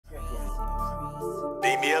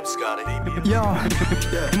Beat me up, Scotty. Yo,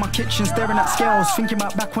 in my kitchen staring at scales, thinking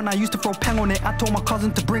about back when I used to throw peng on it. I told my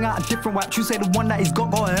cousin to bring out a different wax. You say the one that he's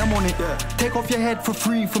got a M on it. Take off your head for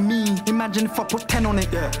free for me. Imagine if I put 10 on it.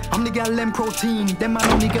 I'm the gal M protein. Them man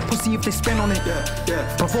only get pussy if they spend on it.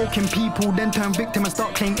 Provoking people, then turn victim and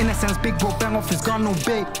start claiming innocence. Big bro bang off his gun, no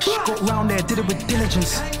bait. Got round there, did it with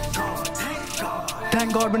diligence.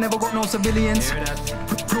 Thank God we never got no civilians.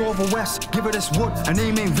 Flew over west, give her this wood, her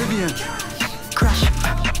name ain't Vivian. Crash,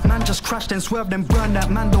 man just crashed then swerve then burn that.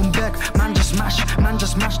 Man don't beg, man just mash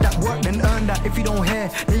that work then earn that. If you don't hear,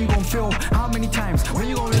 then you gon' feel. How many times? When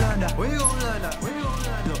you gon' learn that? When you gon' learn that? When you gon' learn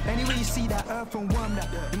that? Look, anyway you see that earth and worm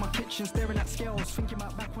that. In my kitchen staring at scales, thinking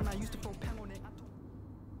about back when I used to throw pen on it.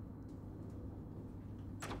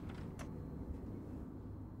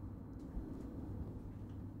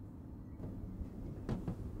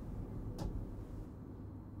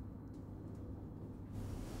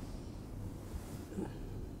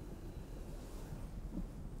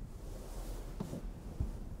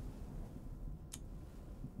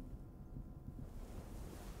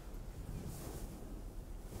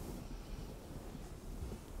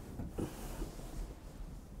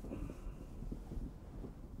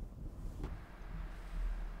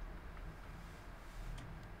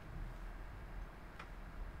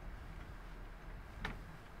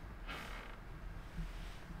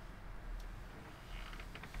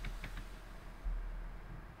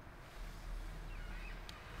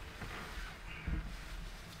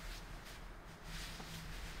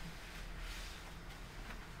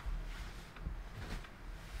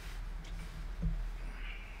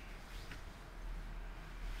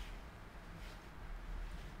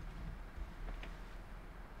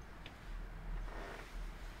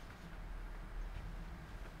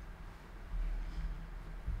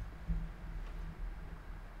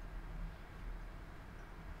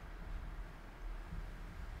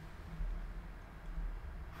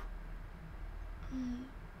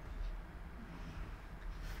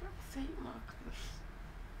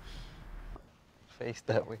 Face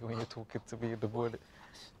that way when you're talking to me in the morning.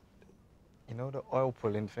 You know the oil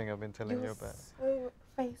pulling thing I've been telling you about? So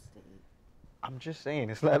feisty. I'm just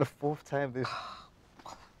saying, it's like the 4th time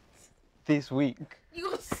this week.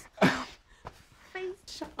 You're so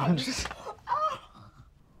face. I'm just. Stop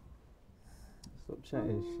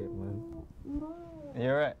chatting shit, man. No. You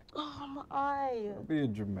alright? Oh, my eye. I'm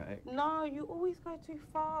being dramatic. No, you always go too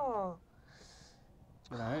far.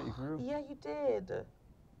 Did I hurt you for real? Yeah, you did.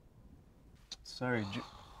 Sorry.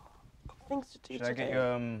 Things to do Should I today. get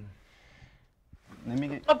you, let me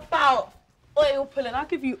get... About oil pulling. I'll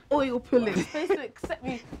give you oil pulling. You're supposed to accept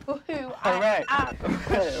me for who I am.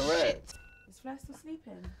 Shit. Is Fleur still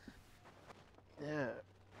sleeping? Yeah.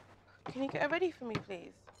 Can you get her ready for me,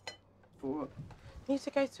 please? For what? I need to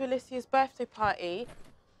go to Alicia's birthday party.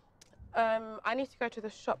 I need to go to the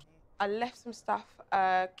shop. I left some stuff,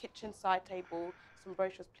 kitchen side table, some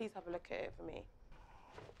brochures. Please have a look at it for me.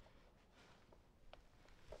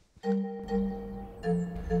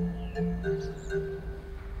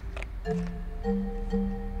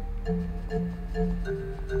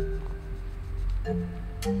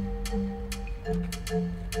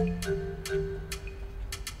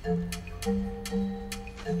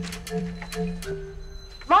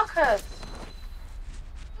 Marcus!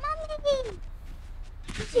 Mummy!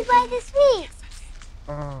 Did you buy the sweets?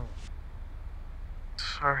 Oh.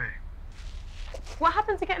 Sorry. What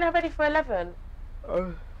happened to getting her ready for 11?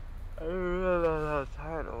 I didn't realize how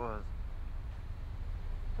tired I was.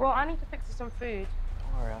 Well, I need to fix her some food.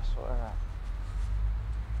 Don't worry, I'll sort her out.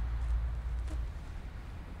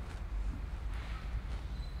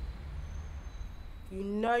 You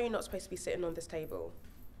know you're not supposed to be sitting on this table.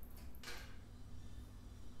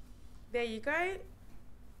 There you go.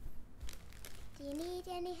 Do you need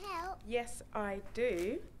any help? Yes, I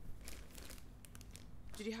do.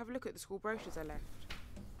 Did you have a look at the school brochures I left?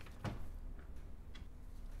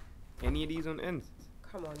 Any of these on ends?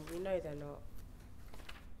 Come on, you know they're not.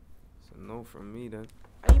 It's a no from me then.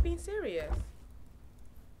 Are you being serious?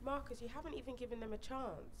 Marcus, you haven't even given them a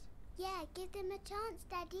chance. Yeah, give them a chance,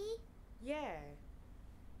 Daddy. Yeah.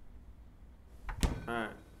 Alright.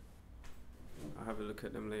 I'll have a look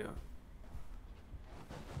at them later.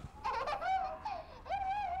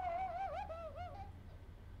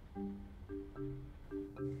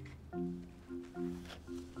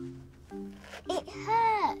 It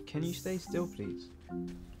hurts. Can you stay still, please?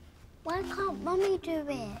 Why can't Mummy do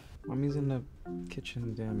it? Mummy's in the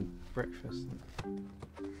kitchen doing breakfast.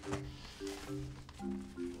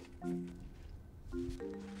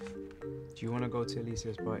 Do you want to go to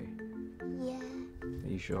Alicia's party? Yeah. Are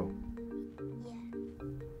you sure? Yeah.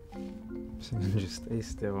 Just stay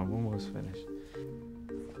still, I'm almost finished.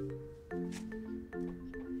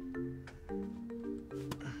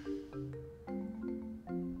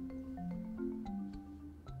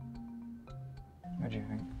 What do you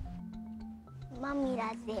think? Mummy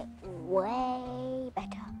does it way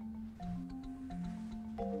better.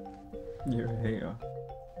 You're a hater.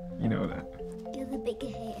 You know that. You're the bigger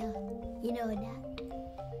hater. You know that.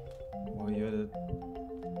 Well, you're the...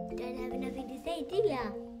 Don't have nothing to say, do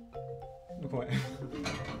ya? What?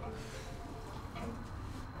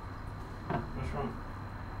 What's wrong?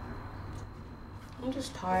 I'm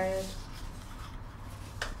just tired.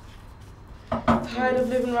 Tired of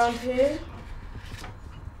living around here.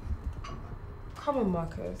 Come on,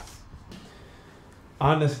 Marcus.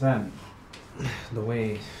 I understand the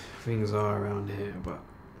way things are around here, but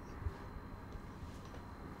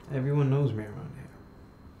everyone knows me around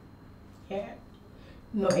here. Yeah.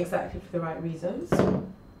 Not exactly for the right reasons.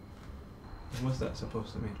 What's that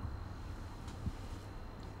supposed to mean?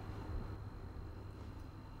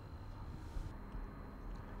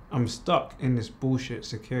 I'm stuck in this bullshit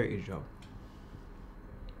security job.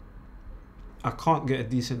 I can't get a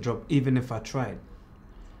decent job even if I tried.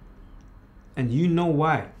 And you know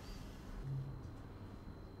why.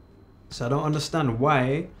 So I don't understand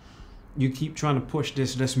why you keep trying to push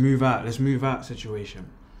this let's move out situation.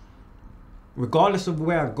 Regardless of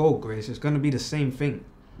where I go, Grace, it's gonna be the same thing.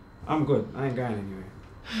 I'm good, I ain't going anywhere.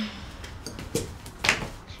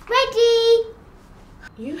 Ready?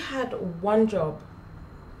 You had one job.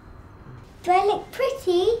 Do I look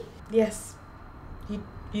pretty? Yes,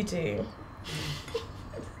 you do.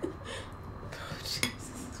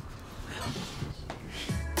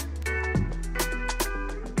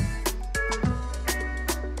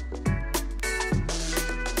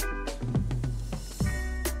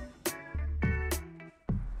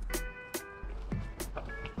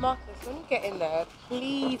 Marcus, when you get in there,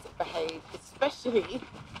 please behave, especially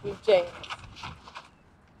with James.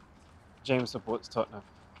 James supports Tottenham.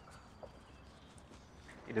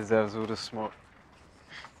 He deserves all the smoke.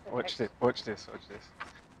 Watch this, watch this, watch this.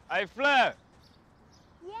 Hey, Fleur!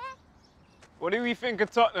 Yeah? What do we think of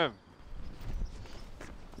Tottenham?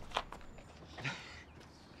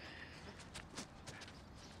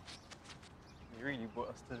 You really brought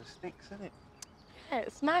us to the sticks, innit? Yeah,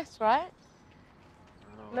 it's nice, right?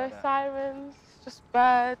 I No know that. sirens, just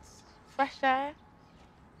birds, fresh air.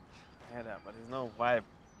 I hear that, but there's no vibe.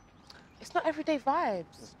 It's not everyday vibes.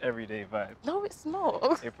 It's everyday vibe. No, it's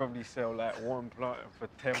not. They probably sell like one planter for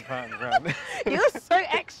 £10 grand. You're so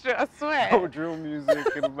extra, I swear. No drill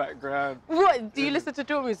music in the background. What? Do you This listen to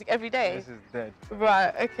drill music every day? This is dead.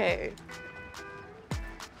 Right, okay.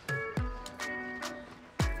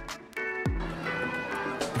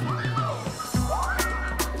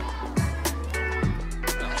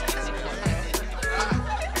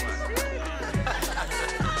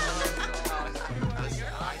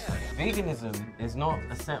 Veganism is not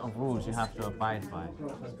a set of rules you have to abide by.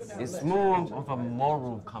 It's more of a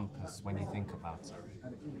moral compass when you think about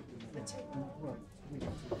it.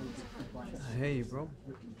 I hear you, bro.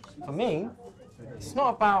 For me, it's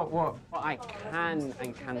not about what I can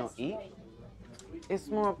and cannot eat. It's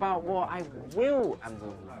more about what I will and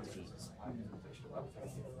will not eat.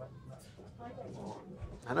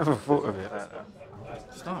 I never thought of it like that.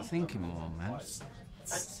 Start thinking more, man.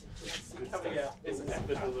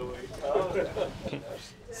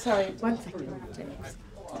 Sorry, 1 second, James.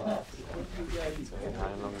 How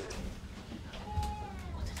long?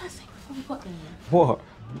 What did I say before we got there? What?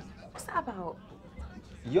 What's that about?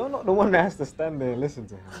 You're not the one that has to stand there and listen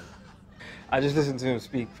to him. I just listened to him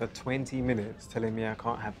speak for 20 minutes telling me I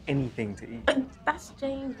can't have anything to eat. That's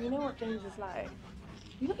James. You know what James is like.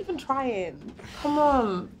 You're not even trying. Come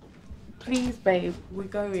on. Please, babe. We're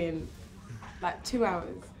going. Like 2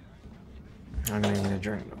 hours. I'm gonna need a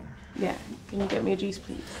drink though. Yeah. Can you get me a juice,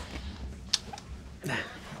 please?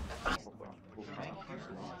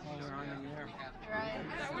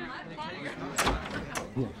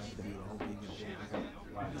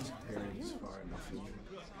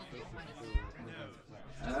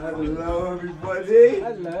 Hello, everybody.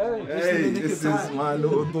 Hello. Hey, this is my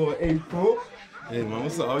little daughter, April. Hey, man,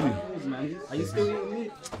 what's up? How are you? Are you still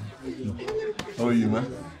eating meat? How are you, man?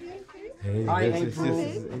 Hey, Hi, yes, April.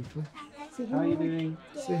 Yes, this is April. How are you doing?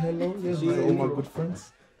 Say hello. Yes, these are all my good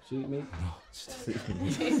friends. Shoot me.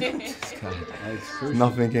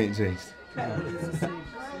 Nothing ain't changed. Oh,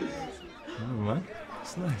 man.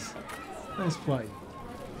 It's nice. Nice party.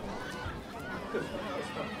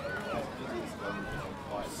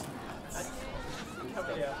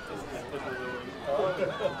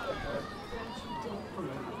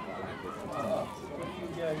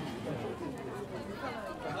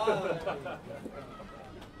 Exactly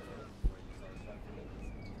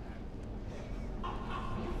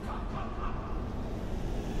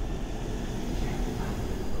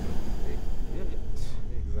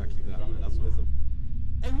that, man. That's what it's about.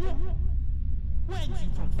 Hey, where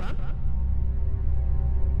you from, fam?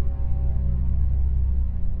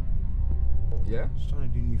 Yeah? Just trying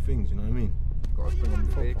to do new things, you know what I mean? Gotta bring on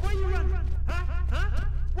the big. Where you running? Huh?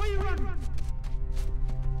 Where you running?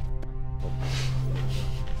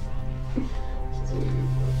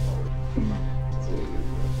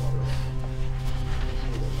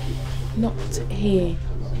 Not here,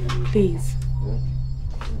 please.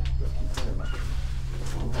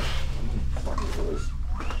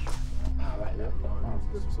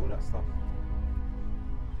 Just all that stuff.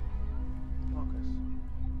 Marcus.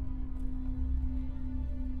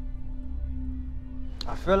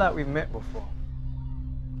 I feel like we've met before.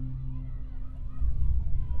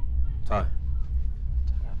 Ty.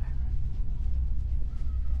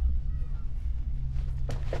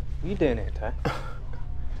 What you doing here, Ty?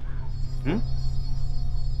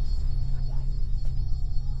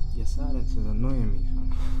 Your silence is annoying me, fam.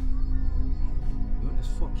 You're not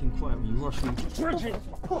just fucking quiet when you rush me.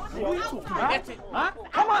 Huh?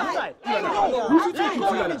 Come outside. Who's he talking to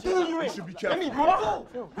like that? You should be careful.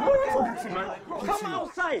 Come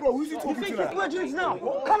outside. Bro, who's he talking to like that? Virgins now.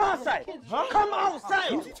 Come outside. Come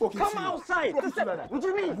outside. Who's he talking to? Come outside. Bro, who's he like that? What do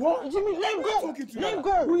you mean? What? What do you mean? Let go. Talking to Let like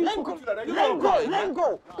go. that? Who you Let talking go. to like that? You Let know go. what? Let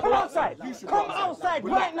go. Come outside. You should Come go outside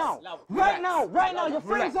Relax. right now. Right now. Right now. Your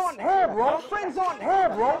friends aren't here, bro. Friends aren't here,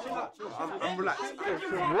 bro. I'm relaxed.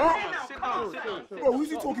 What? Bro, who's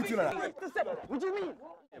he talking to like that? What do you mean?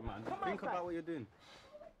 Man, think about what you're doing.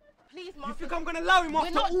 Please, You Marcus. think I'm gonna allow him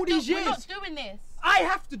after all these years? We're not doing this. I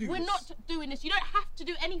have to do We're this. not doing this. You don't have to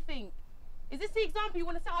do anything. Is this the example you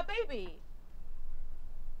want to set our baby?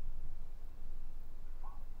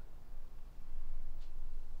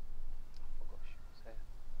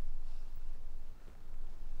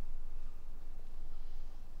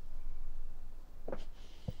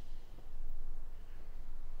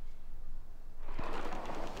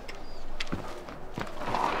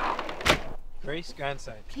 Grace, go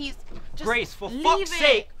inside. Please, just Grace, for leave fuck's it.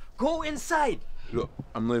 sake, go inside. Look,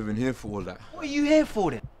 I'm not even here for all that. What are you here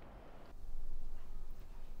for then?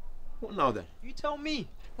 What now then? You tell me.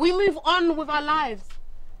 We move on with our lives.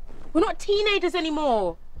 We're not teenagers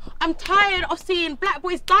anymore. I'm tired of seeing black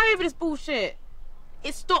boys die over this bullshit.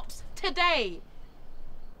 It stops today.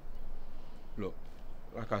 Look,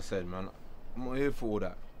 like I said, man, I'm not here for all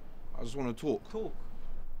that. I just want to talk. Talk.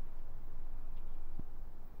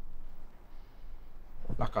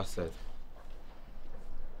 Like I said,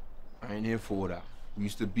 I ain't here for all that. We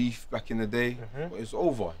used to beef back in the day, but it's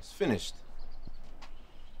over. It's finished.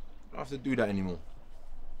 I don't have to do that anymore.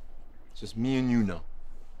 It's just me and you now.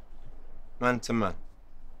 Man to man.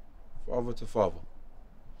 Father to father.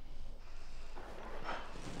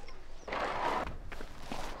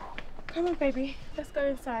 Come on, baby. Let's go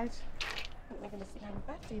inside. I think we're going to sit down and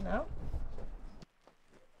batty now.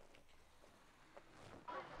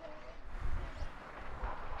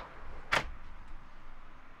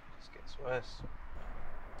 This gets worse.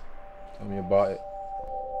 Tell me about it.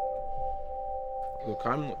 Look,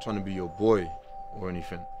 I'm not trying to be your boy or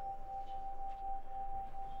anything.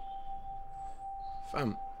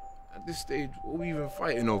 Fam, at this stage, what are we even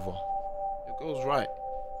fighting over? The girl's right.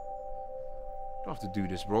 Don't have to do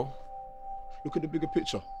this, bro. Look at the bigger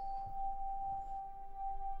picture.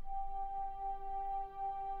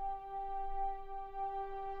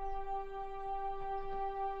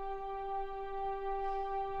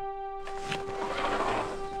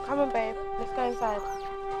 Come on, babe. Let's go inside.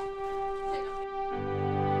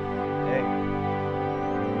 Hey.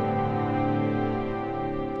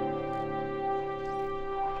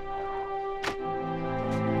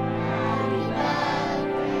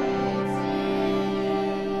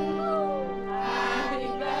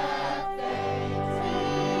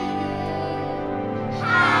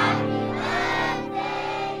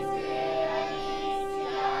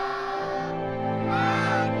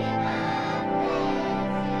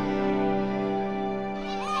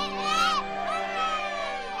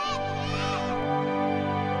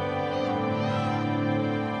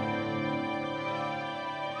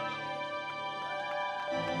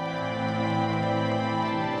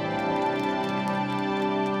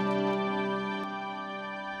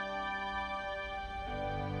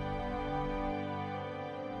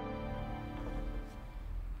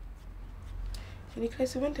 Can you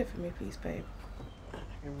close the window for me, please, babe?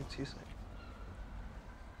 Give me 2 seconds.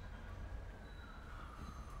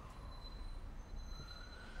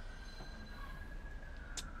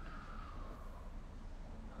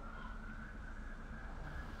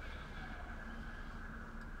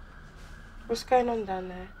 What's going on down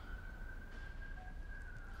there?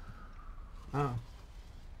 Oh. What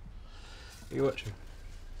are you watching?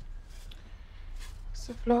 It's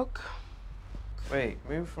a vlog. Wait,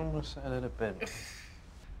 move from the side of the bed.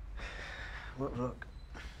 What vlog?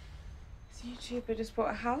 This YouTuber just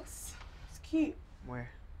bought a house. It's cute.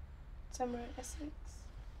 Where? Somewhere in Essex.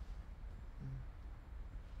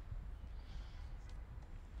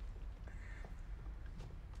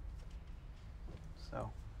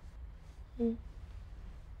 So?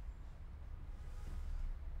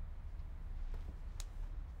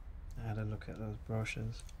 I had a look at those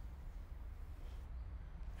brochures.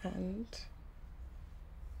 And?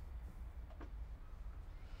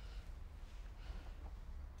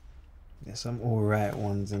 There's some alright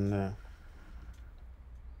ones in there.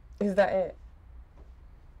 Is that it?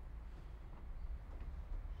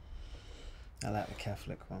 I like the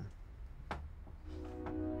Catholic one.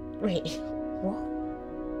 Wait, what?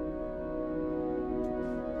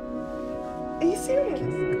 Are you serious?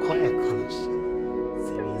 Quiet, close.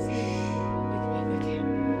 Seriously?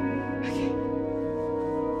 Okay.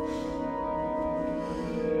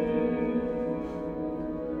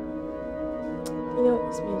 You know what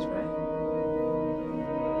this means, right?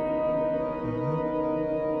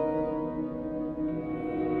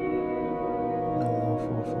 No more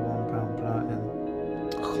 4 for £1 platinum.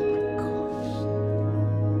 Oh my gosh.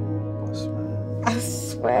 No, boss man. I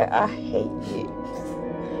swear I hate you.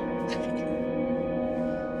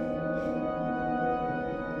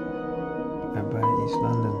 I buy East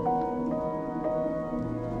London.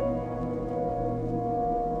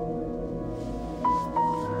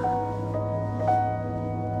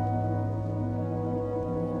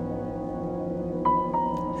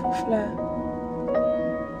 For Fleur.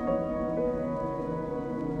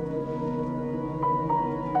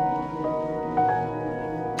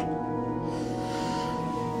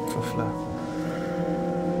 For Fleur.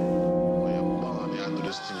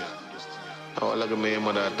 Oh, like my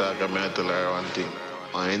mother talk, I tell her one thing.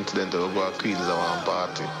 An incident will go to Queens at one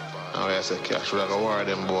party. And I say, Cash, like a war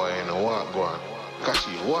them boy in a walk go on.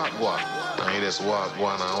 CASHH, walk go on. And he just walk go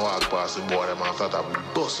on and walk past the boy, them and start to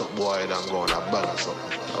bust up boy and go on a bag or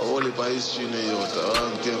something. I hold it by history in the youth. I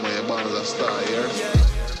don't tell my band is a star here.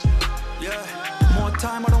 Yeah, more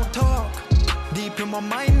time I don't talk. Deep in my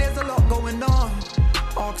mind there's a lot going on.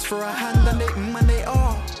 Ask for a hand and they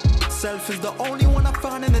are. Self is the only one I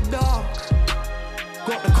found in the dark.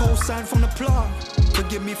 Got the cosign from the plug.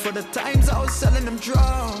 Forgive me for the times I was selling them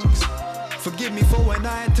drugs. Forgive me for when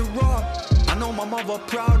I had to rob. I know my mother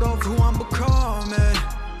proud of who I'm becoming.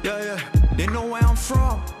 Yeah, they know where I'm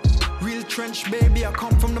from. Real trench baby, I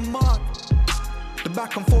come from the mud. The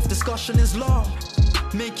back and forth discussion is long.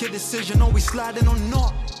 Make your decision, are we sliding or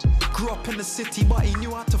not? Grew up in the city, but he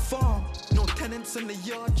knew how to farm. No tenants in the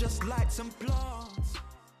yard, just lights and plants.